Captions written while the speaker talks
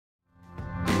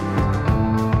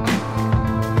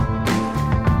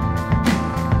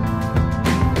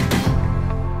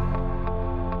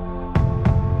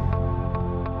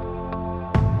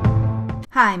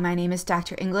Hi, my name is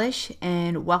Dr. English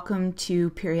and welcome to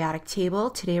Periodic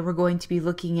Table. Today we're going to be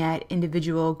looking at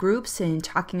individual groups and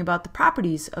talking about the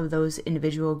properties of those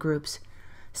individual groups.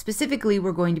 Specifically,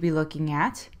 we're going to be looking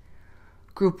at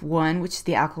Group 1, which is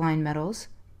the alkaline metals,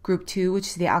 Group 2, which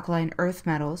is the alkaline earth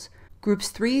metals, Groups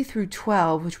 3 through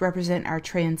 12, which represent our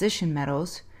transition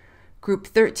metals, Group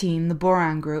 13, the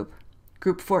boron group,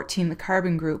 Group 14, the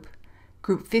carbon group,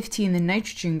 Group 15, the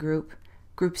nitrogen group,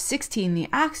 Group 16, the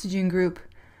oxygen group,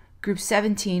 Group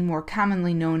 17, more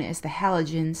commonly known as the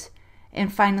halogens,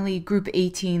 and finally Group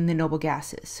 18, the noble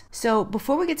gases. So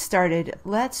before we get started,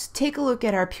 let's take a look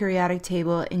at our periodic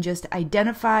table and just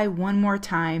identify one more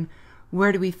time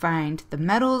where do we find the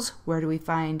metals, where do we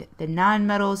find the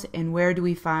nonmetals, and where do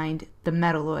we find the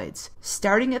metalloids.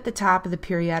 Starting at the top of the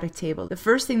periodic table, the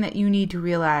first thing that you need to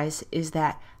realize is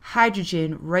that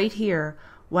hydrogen right here,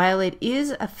 while it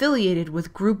is affiliated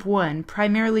with Group 1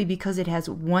 primarily because it has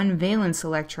one valence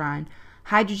electron,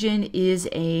 hydrogen is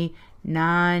a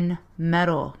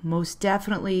non-metal, most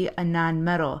definitely a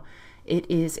non-metal. It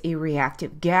is a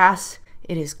reactive gas,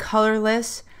 it is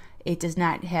colorless, it does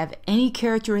not have any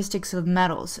characteristics of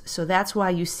metals, so that's why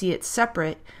you see it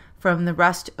separate from the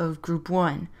rest of Group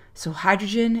 1. So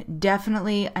hydrogen,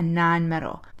 definitely a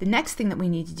non-metal. The next thing that we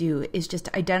need to do is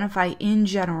just identify in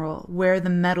general where the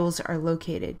metals are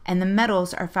located. And the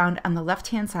metals are found on the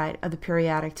left-hand side of the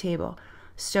periodic table.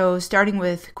 So starting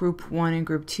with Group 1 and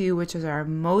Group 2, which is our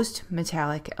most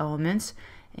metallic elements,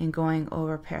 and going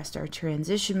over past our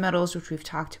transition metals, which we've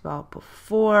talked about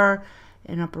before,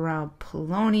 and up around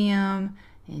polonium,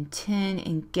 and tin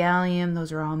and gallium,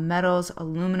 those are all metals.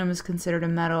 Aluminum is considered a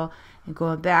metal. And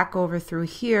going back over through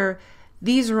here,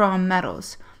 these are all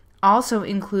metals. Also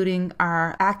including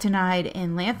our actinide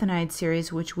and lanthanide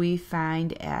series, which we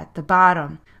find at the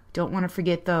bottom. Don't want to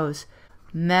forget those.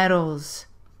 Metals.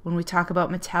 When we talk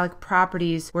about metallic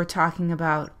properties, we're talking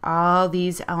about all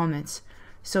these elements.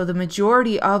 So the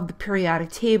majority of the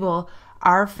periodic table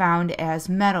are found as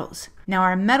metals. Now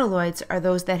our metalloids are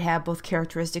those that have both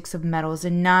characteristics of metals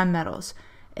and nonmetals,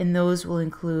 and those will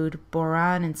include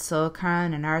boron and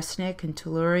silicon and arsenic and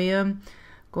tellurium,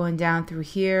 going down through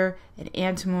here, and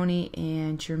antimony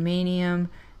and germanium,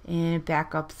 and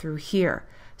back up through here.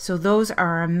 So those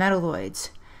are our metalloids.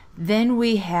 Then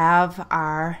we have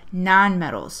our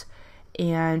nonmetals,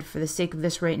 and for the sake of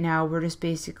this right now, we're just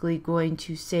basically going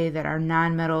to say that our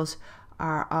nonmetals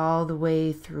are all the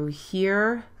way through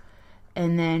here.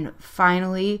 And then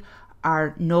finally,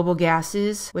 our noble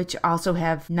gases, which also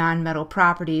have nonmetal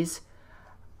properties,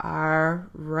 are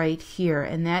right here.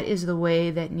 And that is the way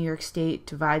that New York State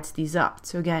divides these up.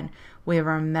 So again, we have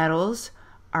our metals,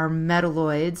 our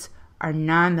metalloids, our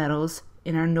nonmetals,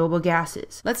 and our noble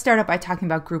gases. Let's start out by talking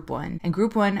about Group 1. And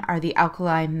Group 1 are the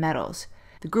alkali metals.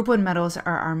 The Group 1 metals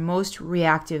are our most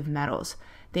reactive metals.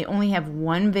 They only have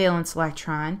one valence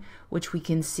electron, which we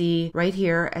can see right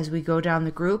here as we go down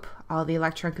the group. All the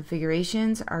electron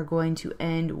configurations are going to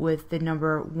end with the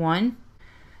number 1.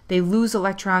 They lose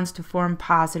electrons to form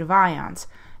positive ions,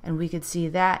 and we could see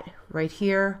that right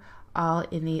here, all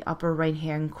in the upper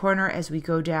right-hand corner. As we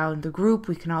go down the group,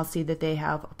 we can all see that they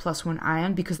have a +1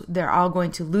 ion because they're all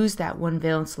going to lose that one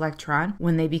valence electron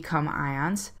when they become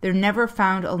ions. They're never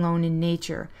found alone in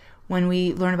nature. When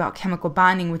we learn about chemical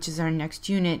bonding, which is our next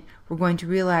unit, we're going to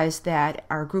realize that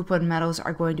our Group 1 metals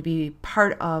are going to be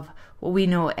part of what we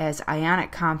know as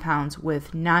ionic compounds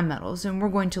with nonmetals, and we're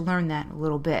going to learn that in a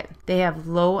little bit. They have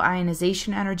low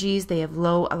ionization energies, they have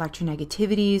low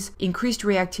electronegativities, increased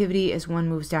reactivity as one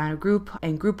moves down a group,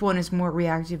 and Group 1 is more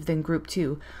reactive than Group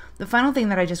 2. The final thing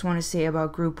that I just want to say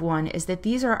about Group 1 is that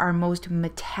these are our most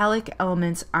metallic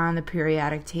elements on the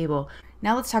periodic table.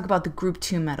 Now let's talk about the Group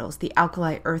 2 metals, the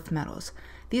alkali earth metals.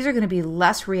 These are going to be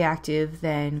less reactive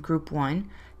than Group 1.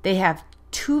 They have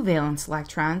 2 valence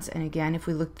electrons, and again, if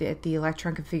we look at the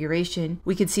electron configuration,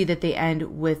 we can see that they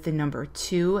end with the number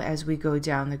 2 as we go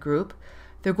down the group.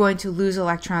 They're going to lose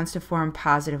electrons to form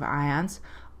positive ions.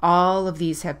 All of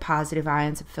these have positive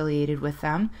ions affiliated with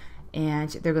them, and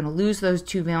they're going to lose those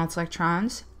 2 valence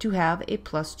electrons to have a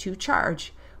 +2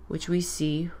 charge, which we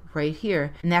see right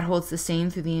here, and that holds the same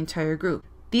through the entire group.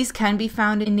 These can be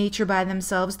found in nature by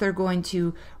themselves. They're going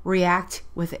to react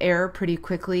with air pretty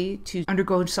quickly to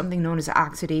undergo something known as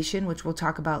oxidation, which we'll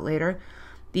talk about later.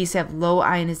 These have low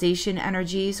ionization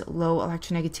energies, low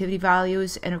electronegativity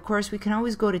values, and of course we can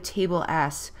always go to Table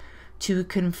S to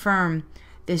confirm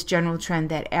this general trend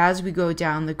that as we go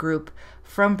down the group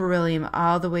from beryllium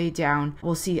all the way down,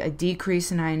 we'll see a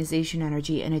decrease in ionization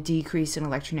energy and a decrease in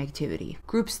electronegativity.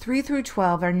 Groups 3 through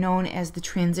 12 are known as the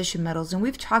transition metals, and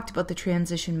we've talked about the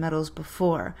transition metals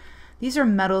before. These are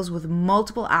metals with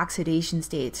multiple oxidation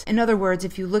states. In other words,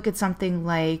 if you look at something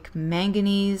like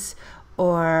manganese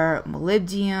or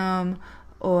molybdenum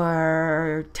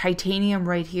or titanium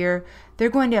right here, they're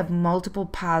going to have multiple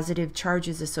positive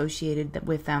charges associated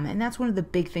with them. And that's one of the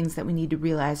big things that we need to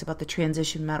realize about the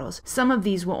transition metals. Some of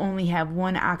these will only have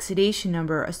one oxidation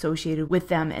number associated with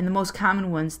them, and the most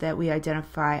common ones that we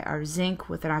identify are zinc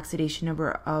with an oxidation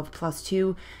number of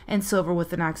 +2 and silver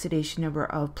with an oxidation number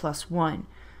of +1.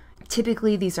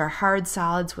 Typically, these are hard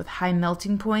solids with high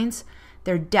melting points.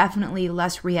 They're definitely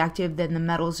less reactive than the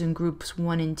metals in groups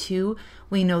 1 and 2.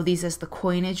 We know these as the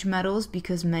coinage metals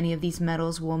because many of these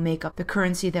metals will make up the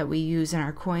currency that we use in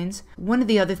our coins. One of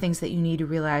the other things that you need to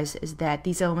realize is that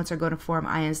these elements are going to form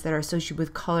ions that are associated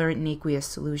with color in aqueous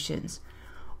solutions.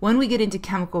 When we get into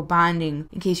chemical bonding,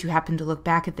 in case you happen to look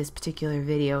back at this particular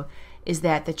video, is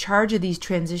that the charge of these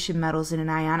transition metals in an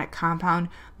ionic compound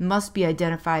must be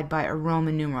identified by a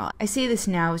Roman numeral. I say this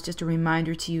now as just a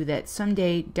reminder to you that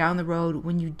someday down the road,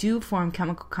 when you do form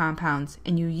chemical compounds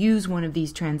and you use one of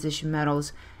these transition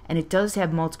metals, and it does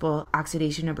have multiple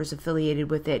oxidation numbers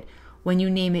affiliated with it, when you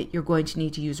name it, you're going to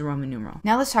need to use a Roman numeral.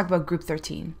 Now let's talk about group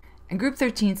 13. And group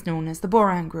 13 is known as the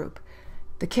boron group.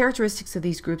 The characteristics of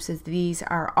these groups is these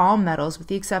are all metals with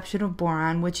the exception of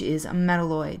boron, which is a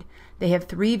metalloid. They have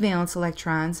 3 valence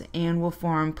electrons and will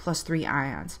form +3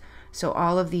 ions. So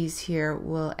all of these here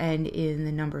will end in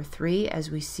the number 3 as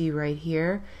we see right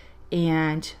here,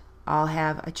 and all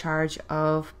have a charge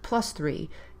of +3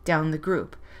 down the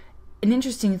group. An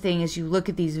interesting thing as you look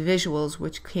at these visuals,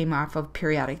 which came off of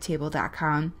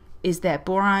periodictable.com, is that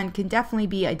boron can definitely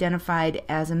be identified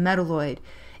as a metalloid.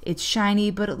 It's shiny,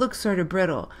 but it looks sort of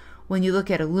brittle. When you look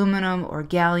at aluminum or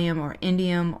gallium or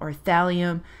indium or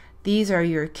thallium, these are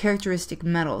your characteristic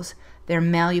metals. They're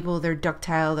malleable, they're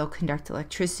ductile, they'll conduct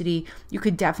electricity. You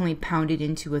could definitely pound it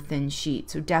into a thin sheet,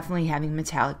 so definitely having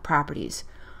metallic properties.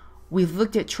 We've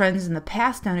looked at trends in the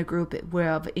past on a group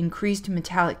of increased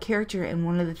metallic character, and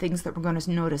one of the things that we're going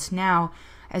to notice now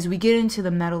as we get into the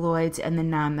metalloids and the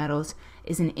nonmetals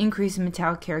is an increase in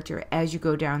metallic character as you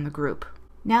go down the group.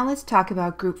 Now let's talk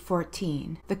about group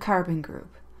 14, the carbon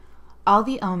group. All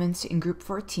the elements in group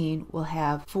 14 will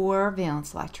have 4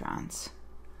 valence electrons.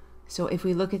 So if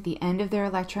we look at the end of their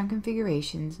electron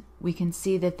configurations, we can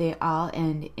see that they all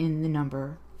end in the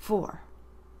number 4.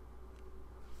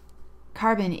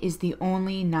 Carbon is the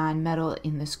only nonmetal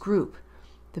in this group.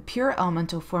 The pure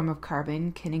elemental form of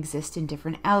carbon can exist in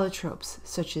different allotropes,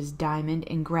 such as diamond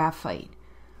and graphite.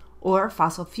 Or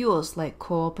fossil fuels like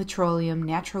coal, petroleum,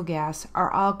 natural gas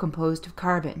are all composed of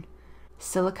carbon.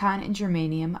 Silicon and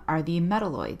germanium are the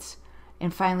metalloids,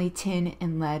 and finally tin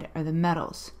and lead are the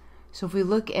metals. So if we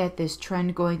look at this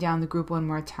trend going down the group one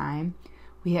more time,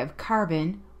 we have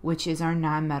carbon, which is our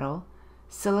nonmetal,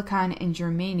 silicon and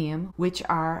germanium, which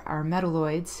are our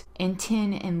metalloids, and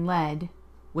tin and lead,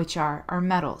 which are our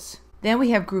metals. Then we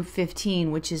have group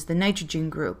 15, which is the nitrogen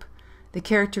group. The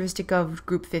characteristic of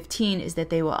group 15 is that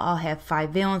they will all have 5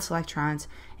 valence electrons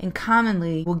and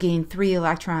commonly will gain 3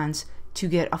 electrons to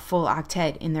get a full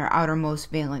octet in their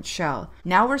outermost valence shell.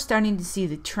 Now we're starting to see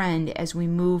the trend as we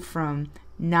move from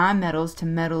nonmetals to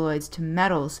metalloids to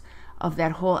metals of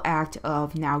that whole act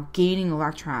of now gaining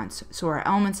electrons. So our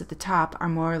elements at the top are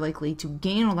more likely to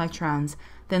gain electrons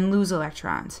than lose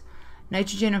electrons.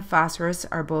 Nitrogen and phosphorus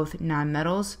are both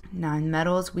nonmetals.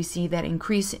 Nonmetals, we see that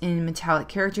increase in metallic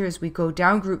character as we go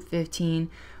down group 15,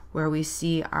 where we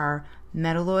see our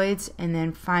metalloids, and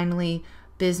then finally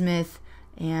bismuth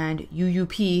and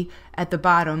UUP at the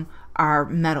bottom are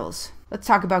metals. Let's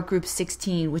talk about group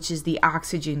 16, which is the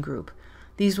oxygen group.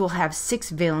 These will have 6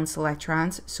 valence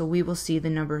electrons, so we will see the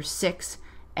number 6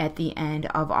 at the end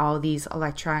of all these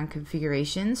electron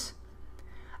configurations.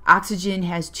 Oxygen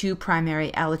has 2 primary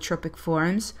allotropic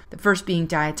forms, the first being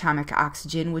diatomic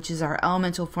oxygen, which is our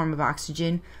elemental form of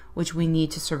oxygen, which we need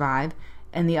to survive,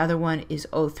 and the other one is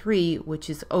O3,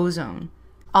 which is ozone.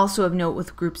 Also of note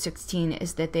with group 16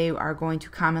 is that they are going to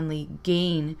commonly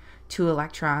gain 2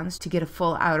 electrons to get a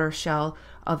full outer shell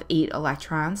of 8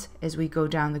 electrons as we go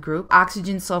down the group.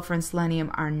 Oxygen, sulfur, and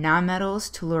selenium are nonmetals,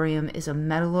 tellurium is a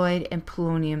metalloid, and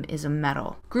polonium is a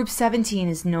metal. Group 17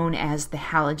 is known as the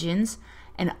halogens,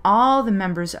 and all the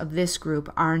members of this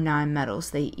group are nonmetals.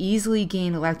 They easily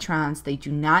gain electrons. They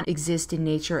do not exist in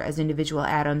nature as individual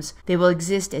atoms. They will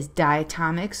exist as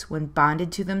diatomics when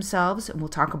bonded to themselves, and we'll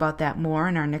talk about that more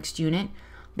in our next unit.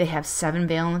 They have 7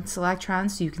 valence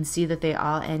electrons, so you can see that they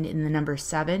all end in the number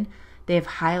 7. They have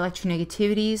high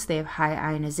electronegativities, they have high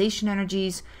ionization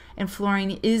energies, and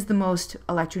fluorine is the most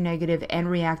electronegative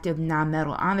and reactive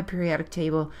nonmetal on the periodic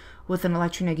table with an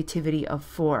electronegativity of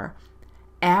 4.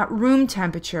 At room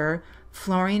temperature,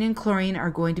 fluorine and chlorine are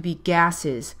going to be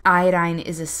gases. Iodine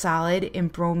is a solid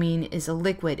and bromine is a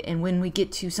liquid. And when we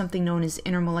get to something known as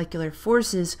intermolecular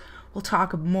forces, we'll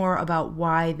talk more about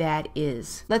why that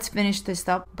is. Let's finish this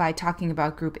up by talking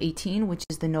about group 18, which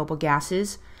is the noble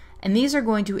gases. And these are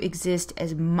going to exist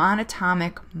as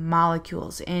monatomic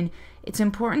molecules. And it's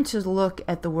important to look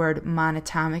at the word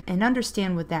monatomic and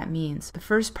understand what that means. The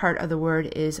first part of the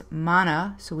word is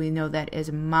mono, so we know that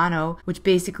as mono, which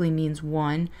basically means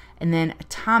one, and then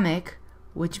atomic,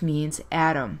 which means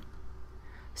atom.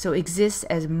 So exists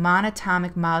as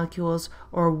monatomic molecules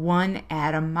or one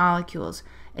atom molecules.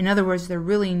 In other words, they're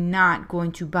really not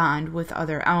going to bond with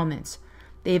other elements.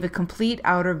 They have a complete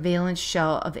outer valence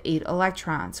shell of 8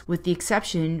 electrons, with the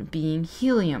exception being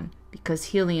helium, because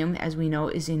helium, as we know,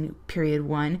 is in period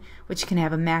 1, which can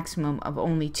have a maximum of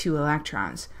only 2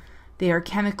 electrons. They are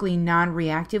chemically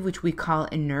non-reactive, which we call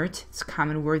inert. It's a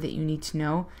common word that you need to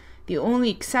know. The only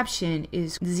exception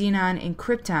is xenon and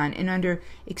krypton, and under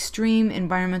extreme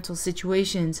environmental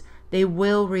situations, they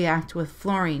will react with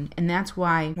fluorine. And that's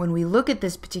why when we look at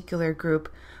this particular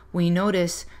group, we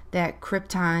notice that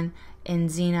krypton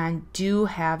and xenon do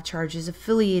have charges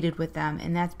affiliated with them,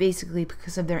 and that's basically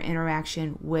because of their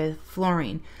interaction with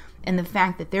fluorine and the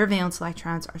fact that their valence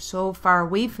electrons are so far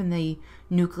away from the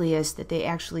nucleus that they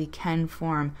actually can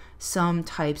form some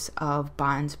types of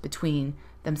bonds between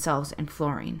themselves and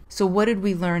fluorine. So what did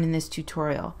we learn in this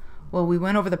tutorial? Well, we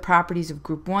went over the properties of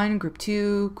group 1, group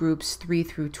 2, groups 3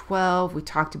 through 12. We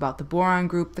talked about the boron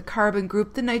group, the carbon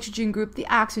group, the nitrogen group, the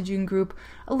oxygen group,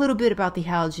 a little bit about the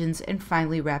halogens, and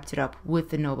finally wrapped it up with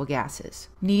the noble gases.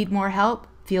 Need more help?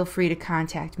 Feel free to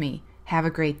contact me. Have a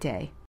great day.